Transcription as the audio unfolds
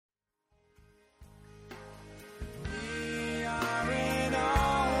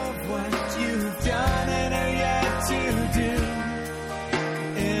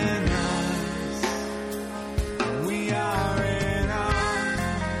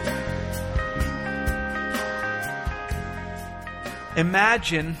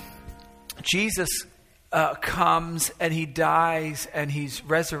Imagine Jesus comes and he dies and he's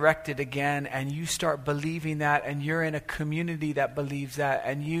resurrected again, and you start believing that, and you're in a community that believes that,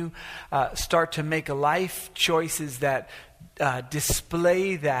 and you start to make life choices that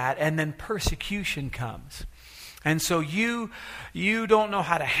display that, and then persecution comes. And so you don't know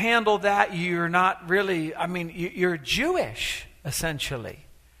how to handle that. You're not really, you're Jewish, essentially.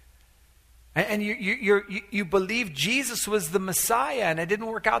 And you believe Jesus was the Messiah, and it didn't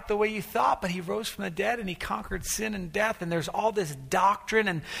work out the way you thought, but he rose from the dead and he conquered sin and death, and there's all this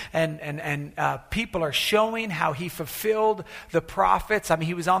doctrine, and people are showing how he fulfilled the prophets.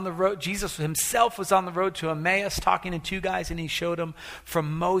 He was on the road. Jesus himself was on the road to Emmaus talking to two guys, and he showed them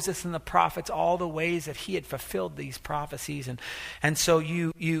from Moses and the prophets all the ways that he had fulfilled these prophecies. And so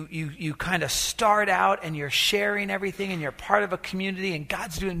you kind of start out and you're sharing everything, and you're part of a community, and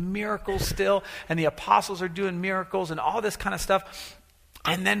God's doing miracles still, and the apostles are doing miracles and all this kind of stuff.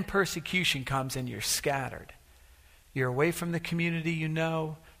 And then persecution comes and you're scattered. You're away from the community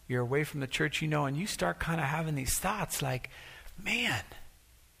you're away from the church and you start kind of having these thoughts like, man,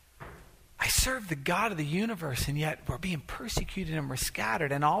 I serve the God of the universe, and yet we're being persecuted and we're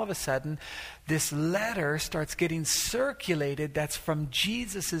scattered. And all of a sudden, this letter starts getting circulated that's from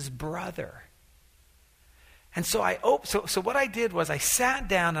Jesus' brother. And so so what I did was I sat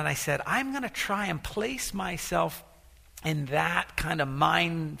down and I said, I'm going to try and place myself in that kind of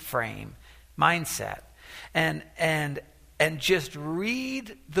mindset, and just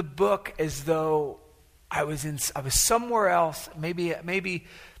read the book as though I was somewhere else, maybe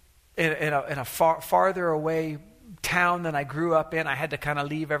in a farther away town than I grew up in. I had to kind of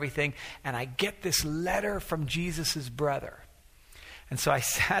leave everything, and I get this letter from Jesus' brother. And so I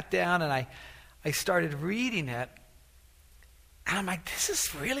sat down and I started reading it, and I'm like, this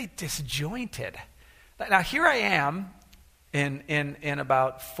is really disjointed. Now here I am in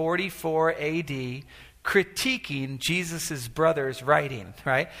about 44 AD critiquing Jesus' brother's writing,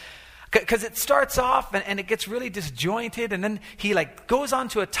 right? Because it starts off and it gets really disjointed, and then he goes on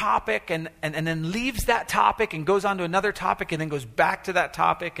to a topic and then leaves that topic and goes on to another topic and then goes back to that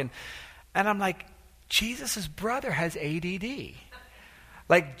topic. And I'm like, Jesus' brother has ADD.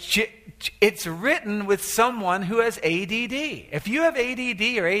 It's written with someone who has ADD. If you have ADD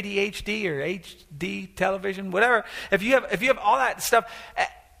or ADHD or HD television, whatever, if you have all that stuff,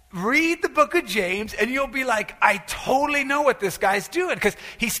 read the book of James and you'll be like, I totally know what this guy's doing. Because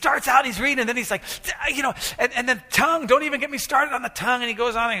he starts out, he's reading, and then he's like, and then tongue, don't even get me started on the tongue. And he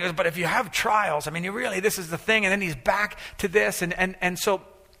goes on and he goes, but if you have trials, this is the thing. And then he's back to this. And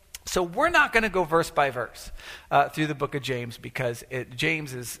so we're not going to go verse by verse through the book of James, because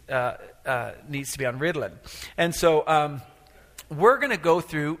James needs to be on Ritalin. And so we're going to go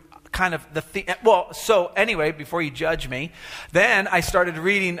through kind of so anyway, before you judge me, then I started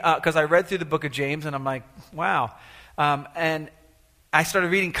reading, because I read through the book of James, and I'm like, wow. And I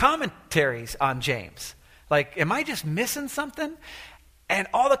started reading commentaries on James. Am I just missing something? And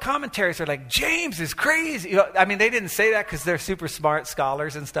all the commentaries are like, James is crazy. They didn't say that because they're super smart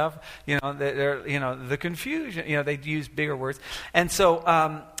scholars and stuff. They're the confusion. They use bigger words. And so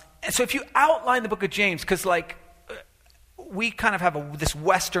if you outline the book of James, because we kind of have this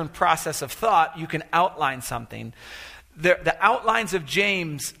Western process of thought, you can outline something. The outlines of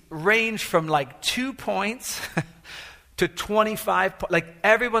James range from 2 points to 25.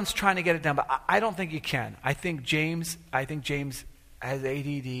 Everyone's trying to get it done, but I don't think you can. I think James has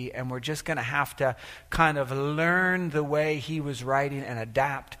ADD, and we're just going to have to kind of learn the way he was writing and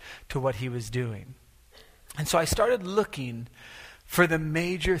adapt to what he was doing. And so I started looking for the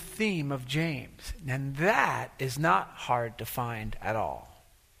major theme of James, and that is not hard to find at all.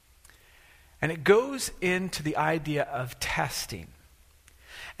 And it goes into the idea of testing.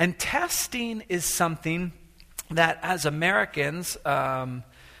 And testing is something that as Americans and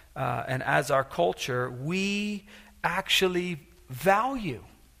as our culture, we actually value.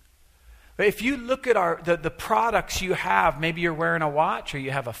 If you look at the products you have, maybe you're wearing a watch, or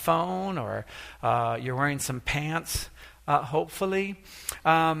you have a phone, or you're wearing some pants, hopefully.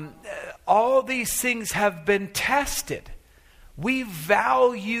 All these things have been tested. We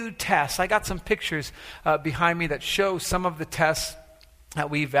value tests. I got some pictures behind me that show some of the tests that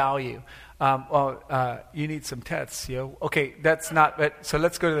we value. You need some tests, yo. Okay, that's not it. So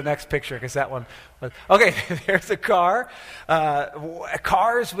let's go to the next picture because that one. Okay, there's a car.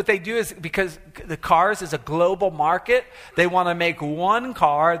 Cars, what they do is, because the cars is a global market, they want to make one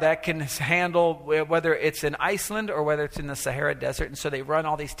car that can handle whether it's in Iceland or whether it's in the Sahara Desert. And so they run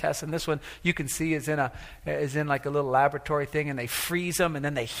all these tests. And this one you can see is in like a little laboratory thing, and they freeze them and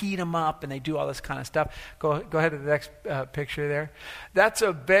then they heat them up and they do all this kind of stuff. Go ahead to the next picture there. That's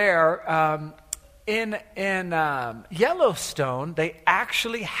a bear. In Yellowstone, they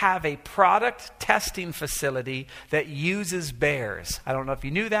actually have a product testing facility that uses bears. I don't know if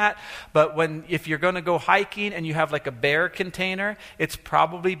you knew that, but if you're going to go hiking and you have like a bear container, it's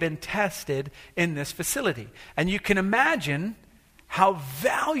probably been tested in this facility. And you can imagine how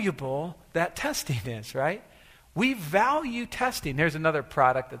valuable that testing is, right? We value testing. There's another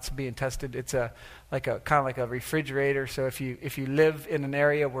product that's being tested. It's kind of like a refrigerator. So if you live in an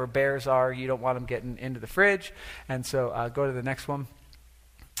area where bears are, you don't want them getting into the fridge. And so go to the next one.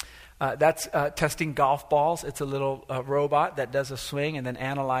 That's testing golf balls. It's a little robot that does a swing and then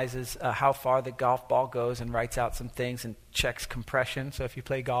analyzes how far the golf ball goes and writes out some things and checks compression. So if you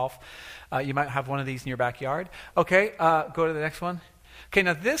play golf, you might have one of these in your backyard. Okay, go to the next one. Okay,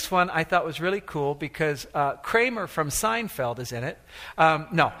 now this one I thought was really cool because Kramer from Seinfeld is in it.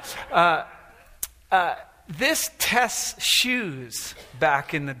 This tests shoes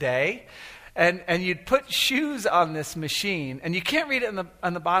back in the day. And you'd put shoes on this machine, and you can't read it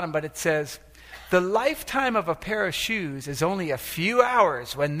on the bottom, but it says, the lifetime of a pair of shoes is only a few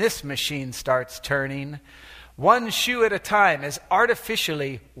hours when this machine starts turning. One shoe at a time is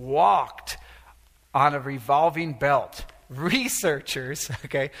artificially walked on a revolving belt. Researchers,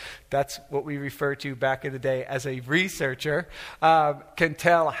 okay, that's what we refer to back in the day as a researcher, can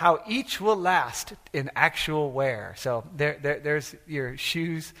tell how each will last in actual wear. So there's your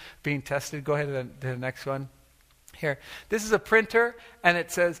shoes being tested. Go ahead to the next one. Here, this is a printer, and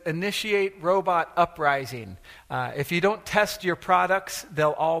it says initiate robot uprising. If you don't test your products,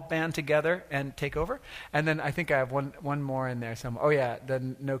 they'll all band together and take over. And then I think I have one more in there somewhere. Oh yeah, the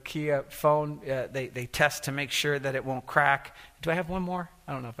Nokia phone, they test to make sure that it won't crack. Do I have one more?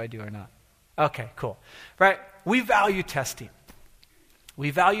 I don't know if I do or not. Okay, cool. Right, we value testing.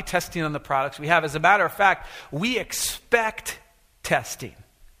 We value testing on the products we have. As a matter of fact, we expect testing.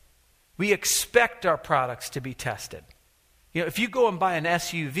 We expect our products to be tested. You know, if you go and buy an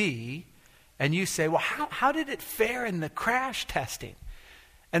SUV and you say, well, how did it fare in the crash testing?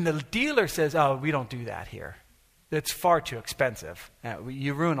 And the dealer says, oh, we don't do that here. It's far too expensive.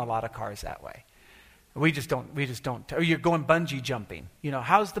 You ruin a lot of cars that way. We just don't. Or you're going bungee jumping. You know,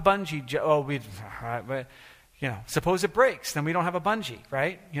 how's the bungee? Suppose it breaks, then we don't have a bungee,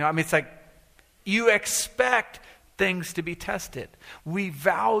 right? You know, I mean, it's like you expect things to be tested. We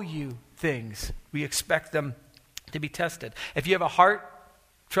value things. We expect them to be tested. If you have a heart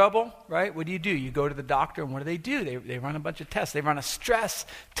trouble, right, what do? You go to the doctor, and what do? They run a bunch of tests. They run a stress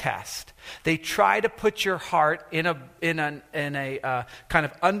test. They try to put your heart in a kind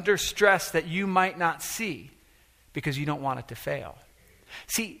of under stress that you might not see because you don't want it to fail.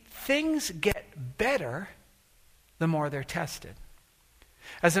 See, things get better the more they're tested.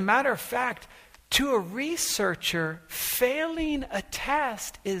 As a matter of fact, to a researcher, failing a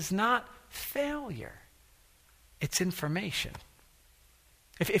test is not failure. It's information.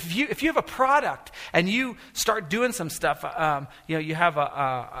 If you have a product and you start doing some stuff, you have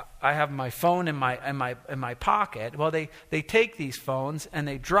I have my phone in my pocket. Well, they take these phones and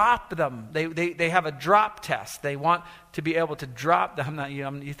they drop them. They have a drop test. They want to be able to drop them.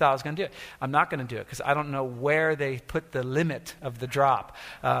 You thought I was going to do it. I'm not going to do it because I don't know where they put the limit of the drop,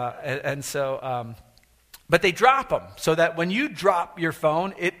 but they drop them so that when you drop your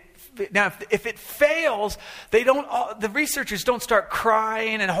phone, Now, if it fails, the researchers don't start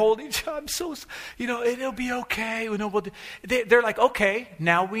crying and holding each other. It'll be okay. They're like, okay,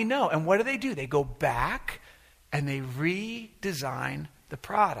 now we know. And what do? They go back and they redesign the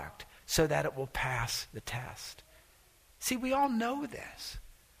product so that it will pass the test. See, we all know this.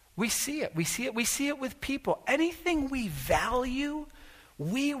 We see it. We see it with people. Anything we value,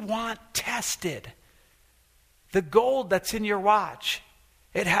 we want tested. The gold that's in your watch,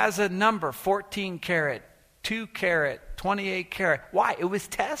 it has a number, 14 karat, 2 karat, 28 karat. Why? It was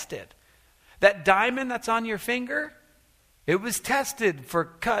tested. That diamond that's on your finger, it was tested for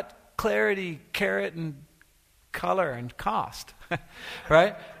cut, clarity, carat, and color and cost.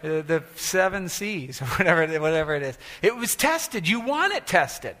 Right? The 7 C's or whatever it is. It was tested. You want it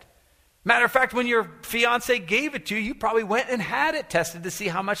tested. Matter of fact, when your fiance gave it to you, you probably went and had it tested to see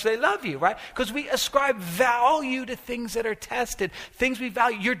how much they love you, right? Because we ascribe value to things that are tested, things we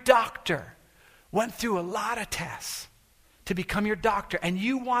value. Your doctor, went through a lot of tests to become your doctor, and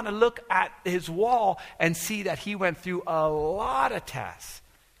you want to look at his wall and see that he went through a lot of tests.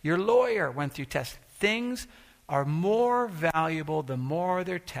 Your lawyer went through tests. Things are more valuable the more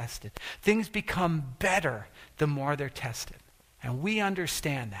they're tested. Things become better the more they're tested. And we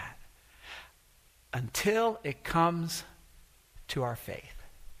understand that until it comes to our faith.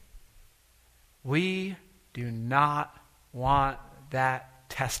 We do not want that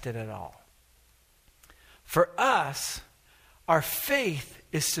tested at all. For us, our faith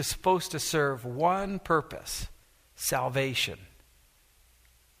is supposed to serve one purpose: salvation.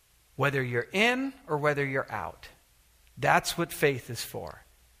 Whether you're in or whether you're out. That's what faith is for.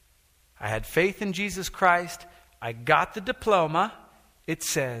 I had faith in Jesus Christ. I got the diploma. It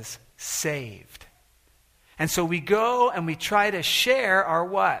says saved. And so we go and we try to share our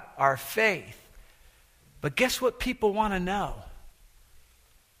what? Our faith. But guess what people want to know?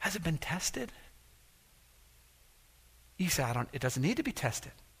 Has it been tested? You say, it doesn't need to be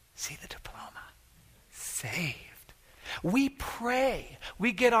tested. See the diploma. Saved. We pray.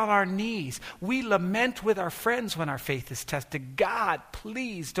 We get on our knees. We lament with our friends when our faith is tested. God,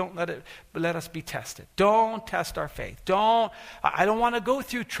 please don't let us be tested. Don't test our faith. I don't want to go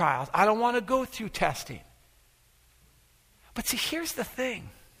through trials. I don't want to go through testing. But see, here's the thing.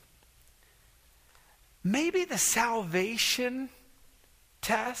 Maybe the salvation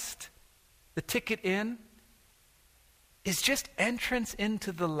test, the ticket in, is just entrance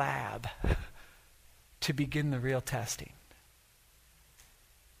into the lab to begin the real testing.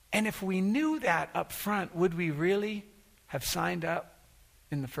 And if we knew that up front, would we really have signed up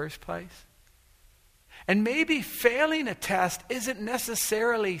in the first place? And maybe failing a test isn't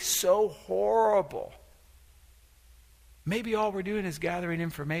necessarily so horrible. Maybe all we're doing is gathering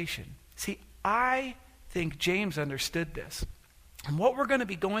information. See, I think James understood this. And what we're going to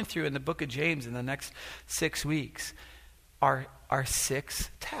be going through in the book of James in the next 6 weeks are 6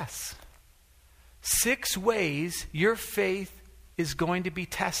 tests. 6 ways your faith is going to be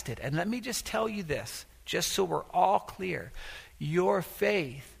tested. And let me just tell you this, just so we're all clear. Your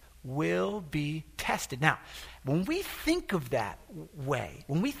faith will be tested. Now, when we think of that way,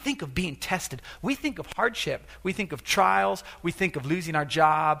 when we think of being tested, we think of hardship, we think of trials, we think of losing our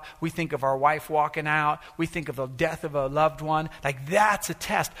job, we think of our wife walking out, we think of the death of a loved one. Like, that's a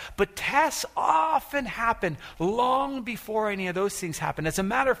test. But tests often happen long before any of those things happen. As a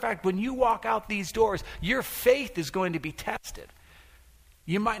matter of fact, when you walk out these doors, your faith is going to be tested.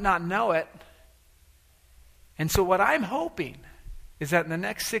 You might not know it. And so what I'm hoping is that in the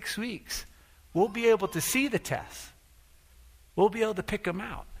next 6 weeks, we'll be able to see the tests. We'll be able to pick them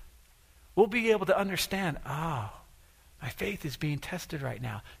out. We'll be able to understand, my faith is being tested right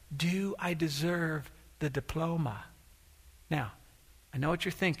now. Do I deserve the diploma? Now, I know what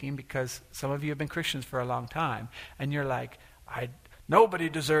you're thinking, because some of you have been Christians for a long time, and you're like, nobody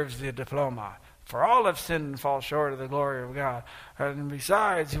deserves the diploma. For all have sinned and fall short of the glory of God. And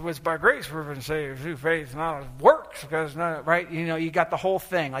besides, it was by grace we've been saved through faith, not of works. Because, right? You know, you got the whole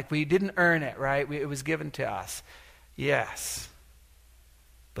thing. Like, we didn't earn it, right? It was given to us. Yes.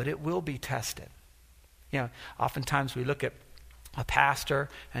 But it will be tested. You know, oftentimes we look at a pastor,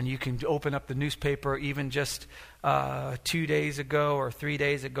 and you can open up the newspaper even just 2 days ago or 3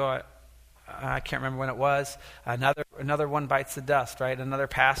 days ago. I can't remember when it was. Another one bites the dust, right? Another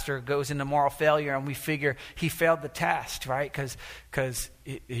pastor goes into moral failure, and we figure he failed the test, right? Because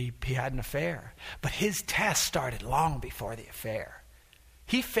he had an affair. But his test started long before the affair.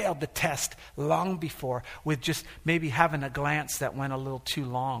 He failed the test long before with just maybe having a glance that went a little too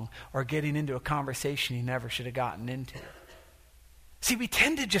long, or getting into a conversation he never should have gotten into. See, we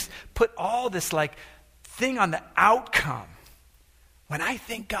tend to just put all this like thing on the outcome. When I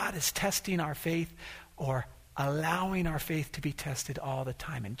think God is testing our faith or allowing our faith to be tested all the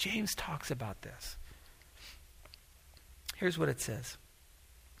time. And James talks about this. Here's what it says.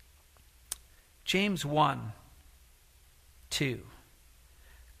 James 1:2.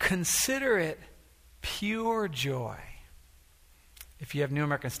 Consider it pure joy. If you have New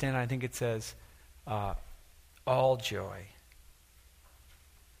American Standard, I think it says all joy.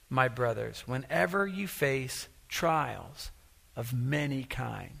 My brothers, whenever you face trials of many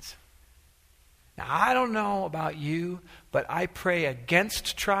kinds. Now, I don't know about you, but I pray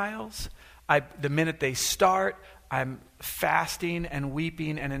against trials. The minute they start, I'm fasting and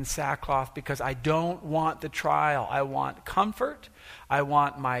weeping and in sackcloth, because I don't want the trial. I want comfort. I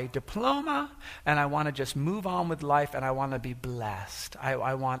want my diploma, and I want to just move on with life, and I want to be blessed.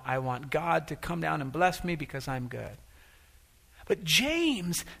 I want God to come down and bless me because I'm good. But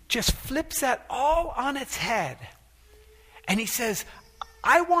James just flips that all on its head. And he says,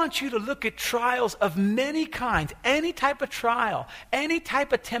 I want you to look at trials of many kinds, any type of trial, any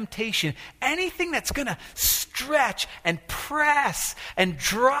type of temptation, anything that's going to stretch and press and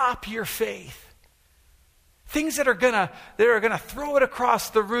drop your faith. Things that are gonna throw it across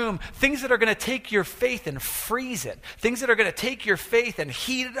the room. Things that are gonna take your faith and freeze it. Things that are gonna take your faith and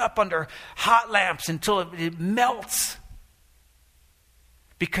heat it up under hot lamps until it melts.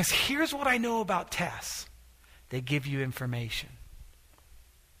 Because here's what I know about tests. They give you information.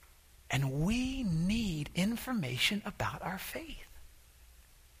 And we need information about our faith.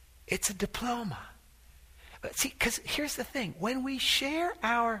 It's a diploma. But see, because here's the thing. When we share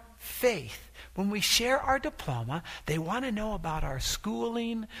our faith, when we share our diploma, they want to know about our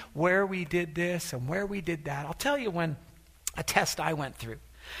schooling, where we did this and where we did that. I'll tell you when a test I went through.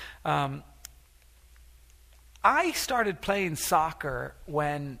 I started playing soccer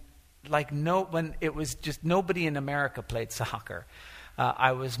when it was just nobody in America played soccer.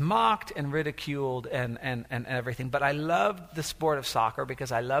 I was mocked and ridiculed and everything, but I loved the sport of soccer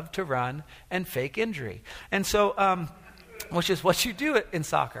because I loved to run and fake injury. And so, which is what you do in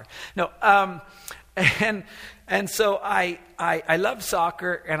soccer. No, and so I loved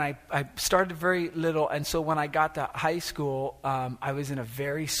soccer, and I started very little. And so when I got to high school, I was in a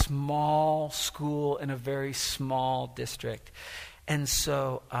very small school in a very small district. And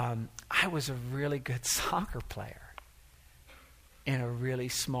so I was a really good soccer player in a really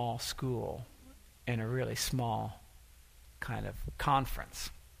small school, in a really small kind of conference.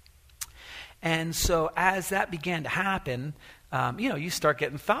 And so as that began to happen, you start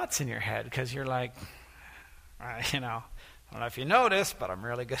getting thoughts in your head because you're like, I don't know if you noticed, but I'm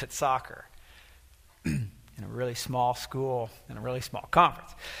really good at soccer in a really small school, in a really small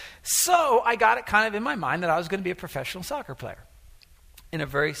conference. So I got it kind of in my mind that I was going to be a professional soccer player in a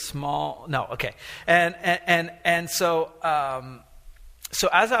very small, and so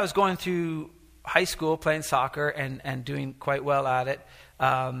as I was going through high school playing soccer and doing quite well at it,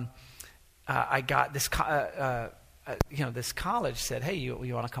 I got this, this college said, hey, you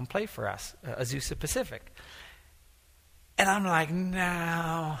want to come play for us, Azusa Pacific? And I'm like,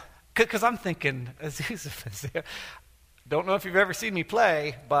 no, because I'm thinking, Azusa Pacific. Don't know if you've ever seen me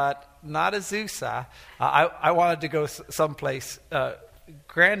play, but not Azusa. I wanted to go someplace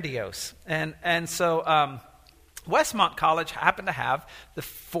grandiose. And so Westmont College happened to have the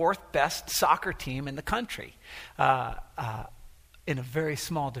fourth best soccer team in the country in a very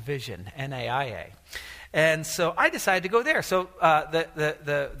small division, NAIA. And so I decided to go there. So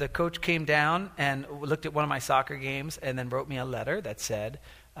the coach came down and looked at one of my soccer games and then wrote me a letter that said,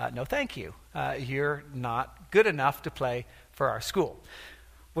 no, thank you. You're not good enough to play for our school.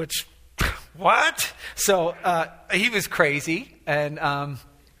 Which, what? So he was crazy, and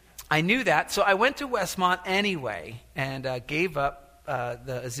I knew that. So I went to Westmont anyway and gave up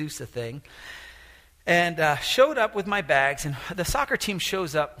the Azusa thing and showed up with my bags. And the soccer team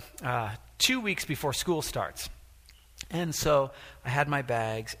shows up 2 weeks before school starts. And so I had my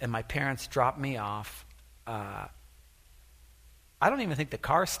bags, and my parents dropped me off. I don't even think the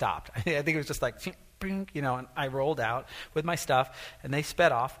car stopped. I think it was just like, and I rolled out with my stuff, and they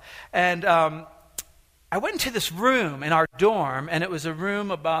sped off. And I went into this room in our dorm, and it was a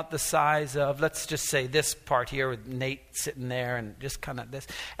room about the size of, let's just say this part here with Nate sitting there and just kind of this.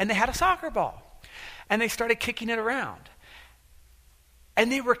 And they had a soccer ball, and they started kicking it around.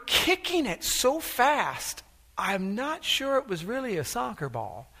 And they were kicking it so fast, I'm not sure it was really a soccer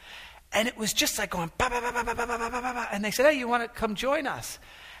ball. And it was just like going, bah, bah, bah, bah, bah, bah, bah, bah, bah. And they said, hey, you want to come join us?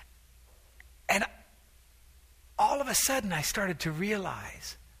 And all of a sudden, I started to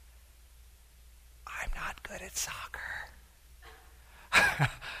realize, I'm not good at soccer.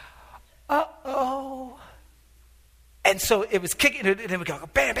 Uh-oh. And so it was kicking, and then we go,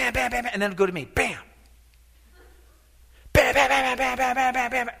 bam, bam, bam, bam, and then it would go to me, bam. Bam, bam, bam, bam, bam, bam,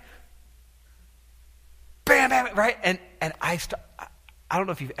 bam, bam, bam. Bam, bam, right? And I don't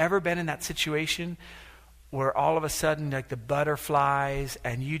know if you've ever been in that situation where all of a sudden, like the butterflies,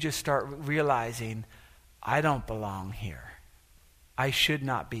 and you just start realizing, I don't belong here. I should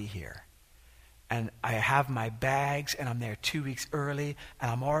not be here. And I have my bags, and I'm there 2 weeks early, and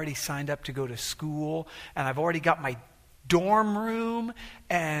I'm already signed up to go to school, and I've already got my dorm room,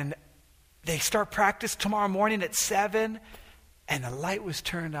 and they start practice tomorrow morning at 7, and the light was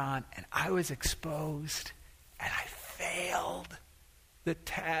turned on, and I was exposed, and I failed the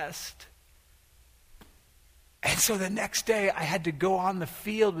test. And so the next day, I had to go on the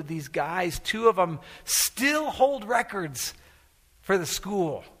field with these guys. 2 of them still hold records for the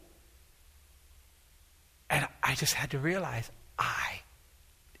school. And I just had to realize, I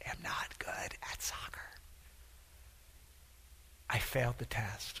am not good at soccer. I failed the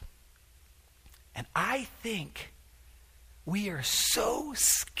test. And I think we are so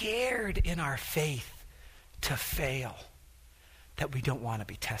scared in our faith to fail that we don't want to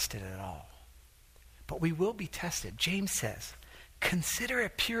be tested at all. But we will be tested. James says, consider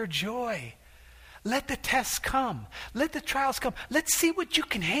it pure joy. Let the tests come. Let the trials come. Let's see what you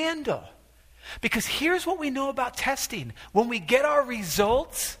can handle. Because here's what we know about testing. When we get our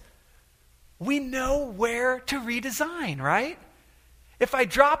results, we know where to redesign, right? If I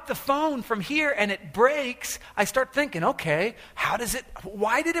drop the phone from here and it breaks, I start thinking, okay,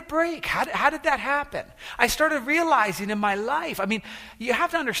 why did it break? How did that happen? I started realizing in my life, you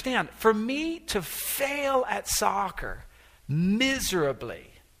have to understand, for me to fail at soccer miserably,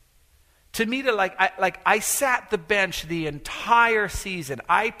 to me to I sat the bench the entire season.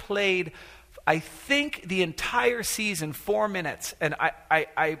 I played, I think the entire season, 4 minutes, and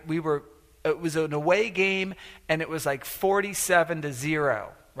it was an away game, and it was like 47-0,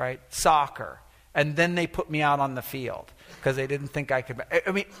 right? Soccer. And then they put me out on the field because they didn't think I could.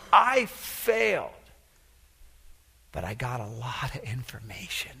 I failed. But I got a lot of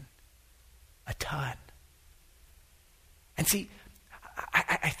information. A ton. And see,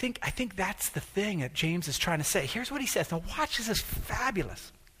 I think that's the thing that James is trying to say. Here's what he says. Now watch, this is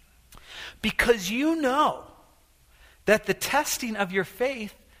fabulous. Because you know that the testing of your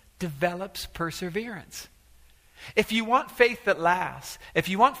faith develops perseverance. If you want faith that lasts, if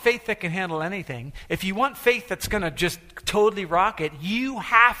you want faith that can handle anything, if you want faith that's going to just totally rock it, you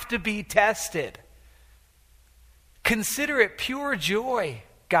have to be tested. Consider it pure joy,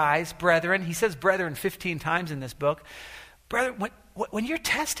 guys, brethren. He says brethren 15 times in this book. Brethren, when you're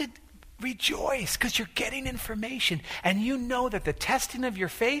tested, rejoice because you're getting information and you know that the testing of your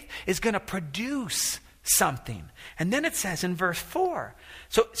faith is going to produce something. And then it says in verse 4,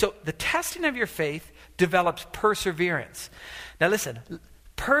 so the testing of your faith develops perseverance. Now listen,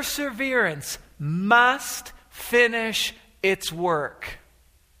 perseverance must finish its work.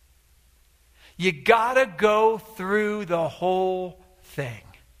 You gotta go through the whole thing.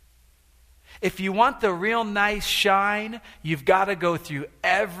 If you want the real nice shine, you've got to go through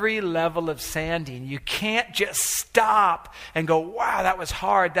every level of sanding. You can't just stop and go, wow, that was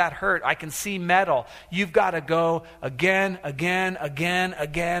hard, that hurt, I can see metal. You've got to go again.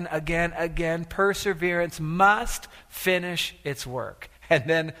 Perseverance must finish its work. And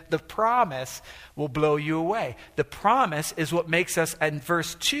then the promise will blow you away. The promise is what makes us, in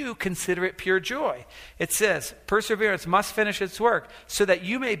verse 2, consider it pure joy. It says, perseverance must finish its work so that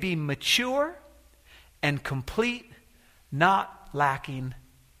you may be mature and complete, not lacking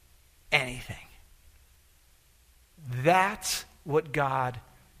anything. That's what God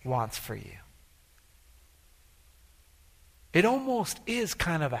wants for you. It almost is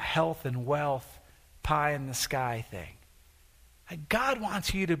kind of a health and wealth, pie in the sky thing. God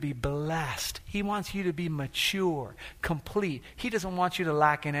wants you to be blessed. He wants you to be mature, complete. He doesn't want you to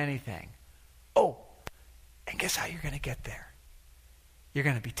lack in anything. Oh, and guess how you're going to get there? You're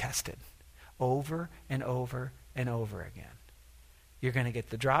going to be tested over and over and over again. You're going to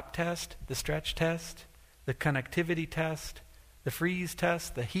get the drop test, the stretch test, the connectivity test, the freeze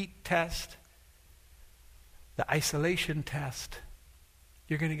test, the heat test, the isolation test.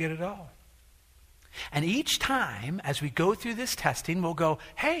 You're going to get it all. And each time, as we go through this testing, we'll go,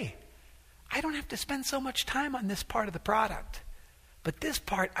 hey, I don't have to spend so much time on this part of the product. But this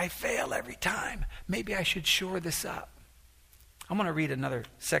part, I fail every time. Maybe I should shore this up. I'm going to read another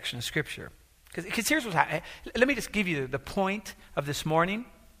section of Scripture. Because here's what's happening. Let me just give you the point of this morning.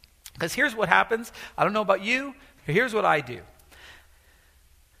 Because here's what happens. I don't know about you, but here's what I do.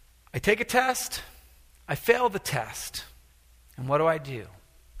 I take a test. I fail the test. And what do?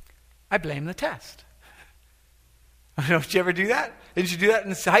 I blame the test. Don't you ever do that? Didn't you do that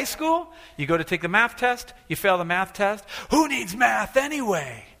in high school? You go to take the math test, you fail the math test. Who needs math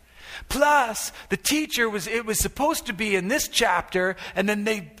anyway? Plus, the teacher it was supposed to be in this chapter, and then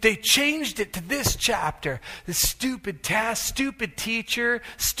they changed it to this chapter. This stupid test, stupid teacher,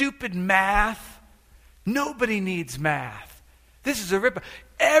 stupid math. Nobody needs math. This is a rip.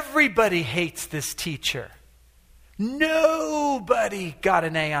 Everybody hates this teacher. Nobody got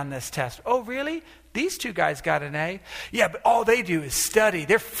an A on this test. Oh, really? These two guys got an A? Yeah, but all they do is study.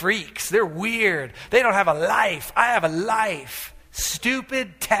 They're freaks. They're weird. They don't have a life. I have a life.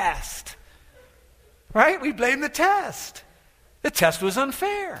 Stupid test. Right? We blame the test. The test was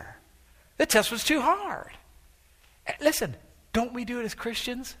unfair. The test was too hard. Listen, don't we do it as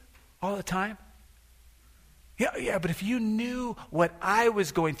Christians all the time? Yeah, but if you knew what I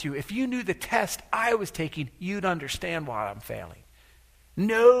was going through, if you knew the test I was taking, you'd understand why I'm failing.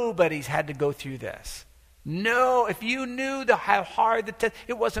 Nobody's had to go through this. No, if you knew how hard the test,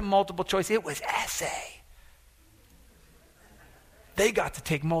 it wasn't multiple choice, it was essay. They got to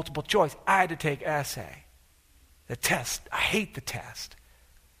take multiple choice. I had to take essay. The test, I hate the test.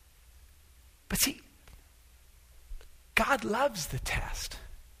 But see, God loves the test.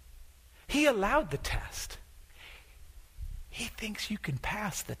 He allowed the test. He thinks you can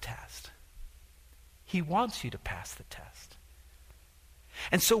pass the test. He wants you to pass the test.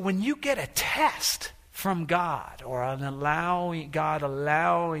 And so when you get a test from God, or God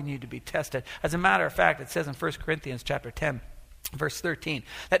allowing you to be tested, as a matter of fact, it says in 1 Corinthians chapter 10, verse 13,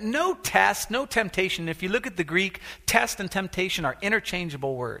 that no test, no temptation, if you look at the Greek, test and temptation are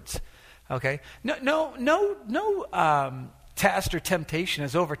interchangeable words. Okay? No test or temptation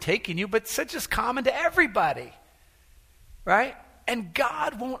is overtaking you, but it's just common to everybody. Right? And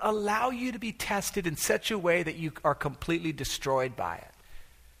God won't allow you to be tested in such a way that you are completely destroyed by it.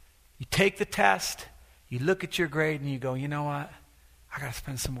 You take the test, you look at your grade, and you go, you know what? I got to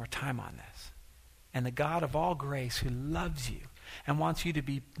spend some more time on this. And the God of all grace, who loves you and wants you to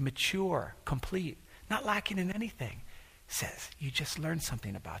be mature, complete, not lacking in anything, says, you just learned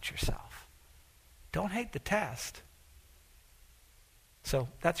something about yourself. Don't hate the test. So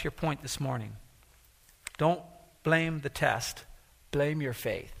that's your point this morning. Don't blame the test. Blame your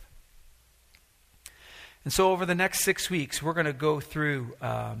faith. And so over the next 6 weeks, we're going to go through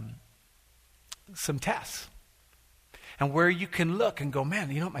some tests. And where you can look and go, man,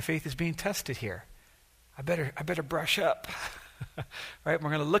 you know what? My faith is being tested here. I better brush up. Right? We're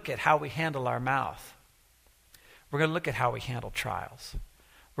going to look at how we handle our mouth. We're going to look at how we handle trials.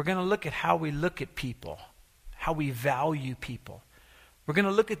 We're going to look at how we look at people, how we value people. We're going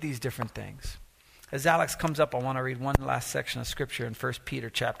to look at these different things. As Alex comes up, I want to read one last section of Scripture in 1 Peter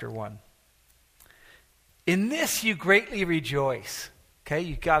chapter 1. In this you greatly rejoice. Okay,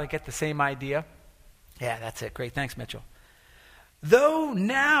 you got to get the same idea. Yeah, that's it. Great. Thanks, Mitchell. Though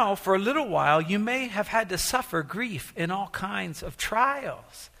now, for a little while, you may have had to suffer grief in all kinds of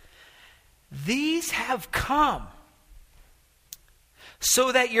trials. These have come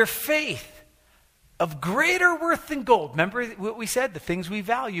so that your faith, of greater worth than gold. Remember what we said? The things we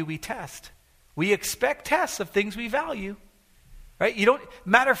value, we test. We expect tests of things we value. Right?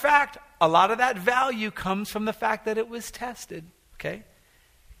 Matter of fact, a lot of that value comes from the fact that it was tested. Okay?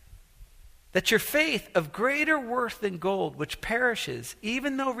 That your faith, of greater worth than gold, which perishes,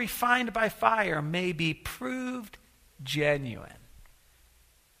 even though refined by fire, may be proved genuine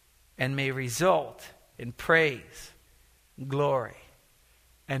and may result in praise, glory,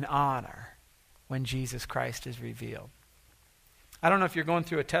 and honor when Jesus Christ is revealed. I don't know if you're going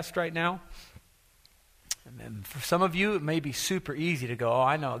through a test right now. And for some of you, it may be super easy to go, oh,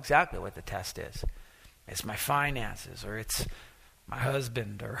 I know exactly what the test is. It's my finances, or it's my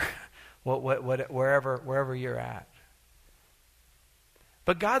husband, or wherever you're at.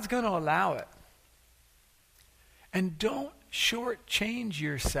 But God's going to allow it. And don't shortchange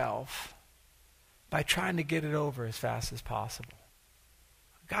yourself by trying to get it over as fast as possible.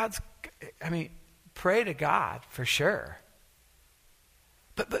 Pray to God for sure.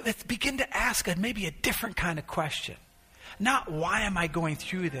 But let's begin to ask maybe a different kind of question. Not why am I going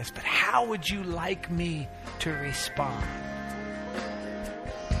through this, but how would you like me to respond?